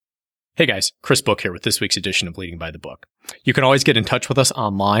Hey guys, Chris Book here with this week's edition of Leading by the Book. You can always get in touch with us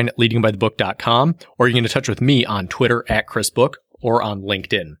online at leadingbythebook.com, or you can get in touch with me on Twitter at Chris Book or on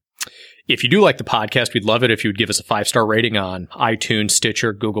LinkedIn. If you do like the podcast, we'd love it if you would give us a 5-star rating on iTunes,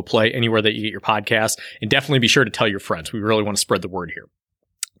 Stitcher, Google Play, anywhere that you get your podcasts, and definitely be sure to tell your friends. We really want to spread the word here.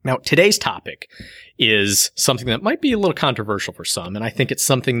 Now, today's topic is something that might be a little controversial for some, and I think it's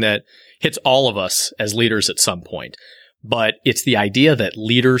something that hits all of us as leaders at some point. But it's the idea that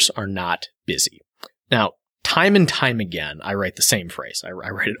leaders are not busy. Now, time and time again, I write the same phrase. I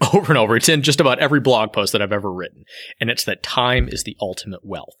write it over and over. It's in just about every blog post that I've ever written. And it's that time is the ultimate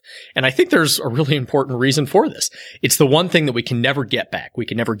wealth. And I think there's a really important reason for this. It's the one thing that we can never get back. We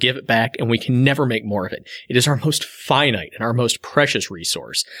can never give it back, and we can never make more of it. It is our most finite and our most precious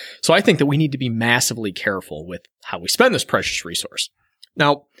resource. So I think that we need to be massively careful with how we spend this precious resource.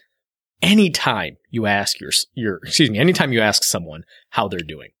 Now, anytime you ask anytime you ask someone how they're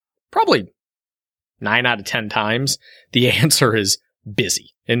doing, probably 9 out of 10 times, the answer is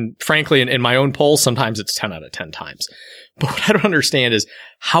busy. And frankly, in my own polls, sometimes it's 10 out of 10 times. But what I don't understand is,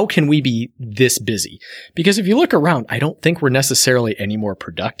 how can we be this busy? Because if you look around, I don't think we're necessarily any more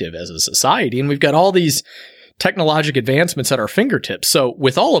productive as a society. And we've got all these technological advancements at our fingertips. So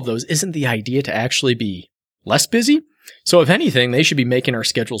with all of those, isn't the idea to actually be less busy? So if anything, they should be making our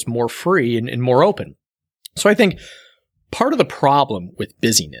schedules more free and more open. So I think part of the problem with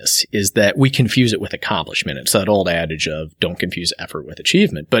busyness is that we confuse it with accomplishment. It's that old adage of don't confuse effort with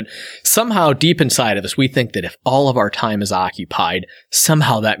achievement. But somehow deep inside of us, we think that if all of our time is occupied,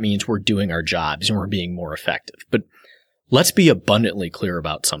 somehow that means we're doing our jobs and we're being more effective. But let's be abundantly clear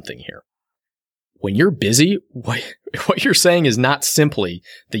about something here. When you're busy, what you're saying is not simply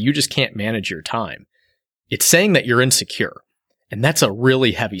that you just can't manage your time. It's saying that you're insecure. And that's a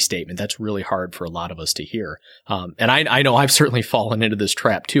really heavy statement. That's really hard for a lot of us to hear. And I know I've certainly fallen into this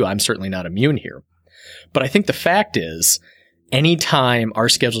trap too. I'm certainly not immune here. But I think the fact is, anytime our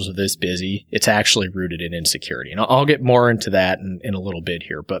schedules are this busy, it's actually rooted in insecurity. And I'll get more into that in a little bit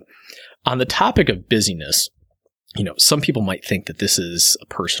here. But on the topic of busyness, some people might think that this is a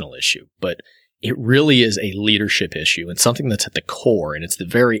personal issue, but it really is a leadership issue and something that's at the core, and it's the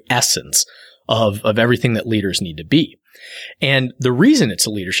very essence of everything that leaders need to be. And the reason it's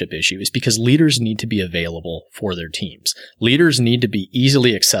a leadership issue is because leaders need to be available for their teams. Leaders need to be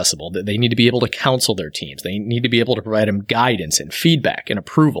easily accessible. They need to be able to counsel their teams. They need to be able to provide them guidance and feedback and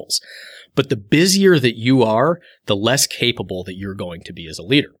approvals. But the busier that you are, the less capable that you're going to be as a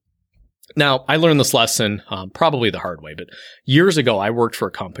leader. Now, I learned this lesson probably the hard way, but years ago, I worked for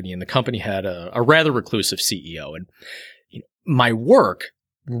a company, and the company had a rather reclusive CEO. And my work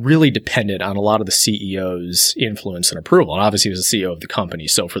really depended on a lot of the CEO's influence and approval. And obviously, he was the CEO of the company.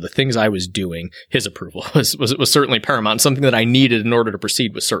 So for the things I was doing, his approval was certainly paramount, something that I needed in order to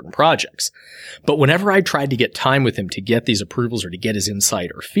proceed with certain projects. But whenever I tried to get time with him to get these approvals or to get his insight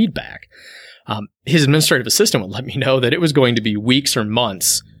or feedback, his administrative assistant would let me know that it was going to be weeks or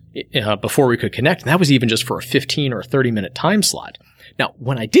months before we could connect. And that was even just for a 15 or 30-minute time slot. Now,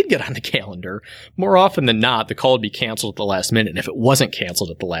 when I did get on the calendar, more often than not, the call would be canceled at the last minute. And if it wasn't canceled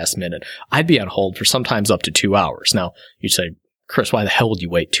at the last minute, I'd be on hold for sometimes up to 2 hours. Now, you'd say, Chris, why the hell would you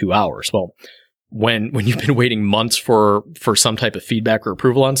wait 2 hours? Well, when you've been waiting months for some type of feedback or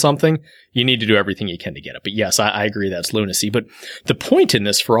approval on something, you need to do everything you can to get it. But yes, I agree that's lunacy. But the point in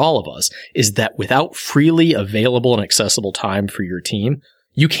this for all of us is that without freely available and accessible time for your team,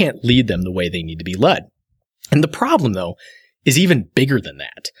 you can't lead them the way they need to be led. And the problem, though, is even bigger than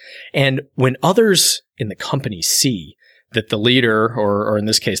that. And when others in the company see that the leader, or in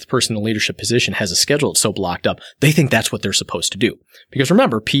this case, the person in the leadership position has a schedule that's so blocked up, they think that's what they're supposed to do. Because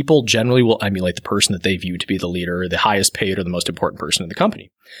remember, people generally will emulate the person that they view to be the leader, or the highest paid, or the most important person in the company.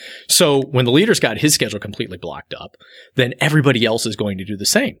 So when the leader's got his schedule completely blocked up, then everybody else is going to do the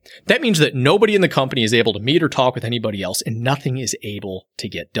same. That means that nobody in the company is able to meet or talk with anybody else, and nothing is able to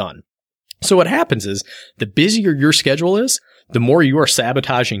get done. So what happens is, the busier your schedule is, the more you are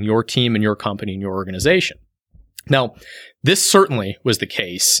sabotaging your team and your company and your organization. Now, this certainly was the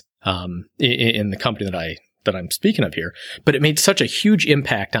case in the company that I'm speaking of here, but it made such a huge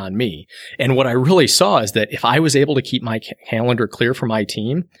impact on me. And what I really saw is that if I was able to keep my calendar clear for my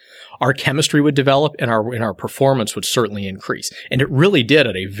team, our chemistry would develop and our performance would certainly increase. And it really did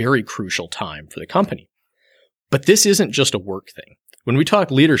at a very crucial time for the company. But this isn't just a work thing. When we talk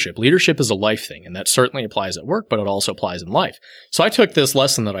leadership is a life thing, and that certainly applies at work, but it also applies in life. So I took this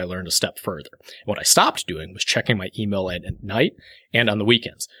lesson that I learned a step further. What I stopped doing was checking my email at night and on the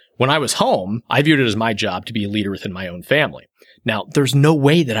weekends. When I was home, I viewed it as my job to be a leader within my own family. Now, there's no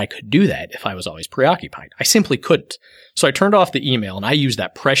way that I could do that if I was always preoccupied. I simply couldn't. So I turned off the email and I used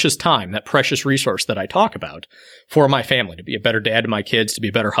that precious time, that precious resource that I talk about for my family, to be a better dad to my kids, to be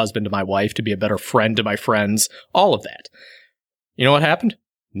a better husband to my wife, to be a better friend to my friends, all of that. You know what happened?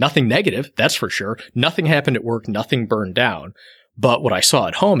 Nothing negative, that's for sure. Nothing happened at work, nothing burned down. But what I saw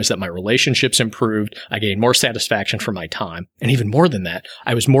at home is that my relationships improved, I gained more satisfaction from my time, and even more than that,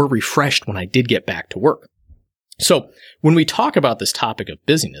 I was more refreshed when I did get back to work. So when we talk about this topic of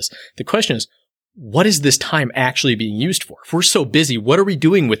busyness, the question is, what is this time actually being used for? If we're so busy, what are we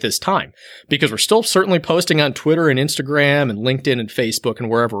doing with this time? Because we're still certainly posting on Twitter and Instagram and LinkedIn and Facebook and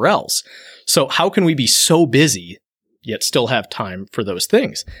wherever else. So how can we be so busy yet still have time for those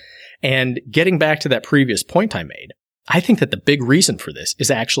things? And getting back to that previous point I made, I think that the big reason for this is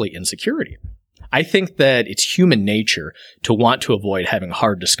actually insecurity. I think that it's human nature to want to avoid having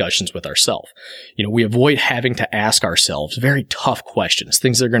hard discussions with ourselves. We avoid having to ask ourselves very tough questions,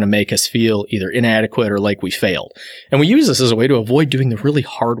 things that are going to make us feel either inadequate or like we failed. And we use this as a way to avoid doing the really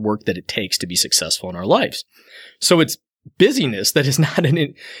hard work that it takes to be successful in our lives. So it's busyness that is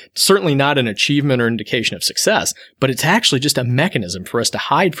certainly not an achievement or indication of success, but it's actually just a mechanism for us to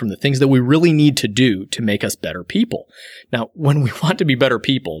hide from the things that we really need to do to make us better people. Now, when we want to be better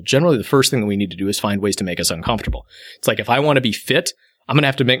people, generally the first thing that we need to do is find ways to make us uncomfortable. It's like if I want to be fit, I'm going to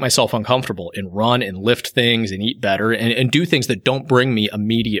have to make myself uncomfortable and run and lift things and eat better and do things that don't bring me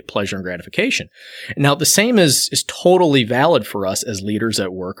immediate pleasure and gratification. Now, the same is totally valid for us as leaders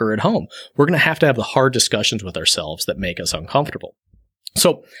at work or at home. We're going to have the hard discussions with ourselves that make us uncomfortable.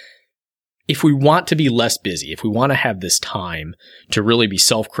 So if we want to be less busy, if we want to have this time to really be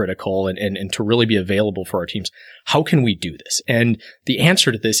self-critical and to really be available for our teams, how can we do this? And the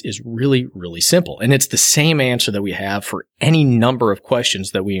answer to this is really, really simple. And it's the same answer that we have for any number of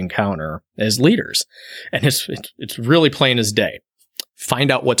questions that we encounter as leaders. And it's really plain as day.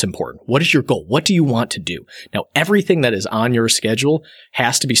 Find out what's important. What is your goal? What do you want to do? Now, everything that is on your schedule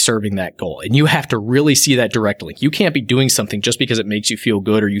has to be serving that goal. And you have to really see that direct link. You can't be doing something just because it makes you feel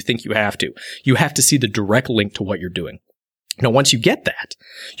good or you think you have to. You have to see the direct link to what you're doing. Now, once you get that,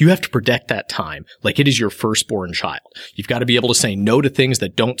 you have to protect that time like it is your firstborn child. You've got to be able to say no to things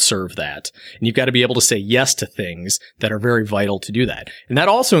that don't serve that. And you've got to be able to say yes to things that are very vital to do that. And that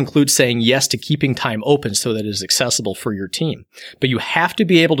also includes saying yes to keeping time open so that it is accessible for your team. But you have to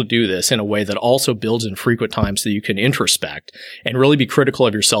be able to do this in a way that also builds in frequent time so that you can introspect and really be critical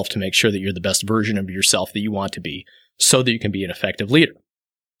of yourself to make sure that you're the best version of yourself that you want to be so that you can be an effective leader.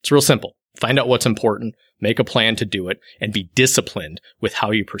 It's real simple. Find out what's important, make a plan to do it, and be disciplined with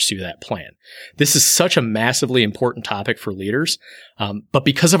how you pursue that plan. This is such a massively important topic for leaders, but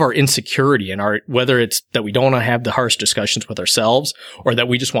because of our insecurity and whether it's that we don't want to have the harsh discussions with ourselves or that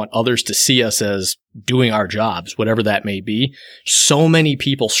we just want others to see us as doing our jobs, whatever that may be, so many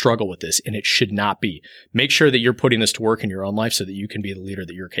people struggle with this, and it should not be. Make sure that you're putting this to work in your own life so that you can be the leader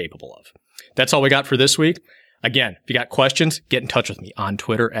that you're capable of. That's all we got for this week. Again, if you got questions, get in touch with me on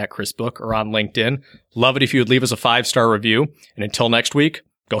Twitter at Chris Book or on LinkedIn. Love it if you would leave us a 5-star review. And until next week,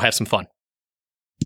 go have some fun.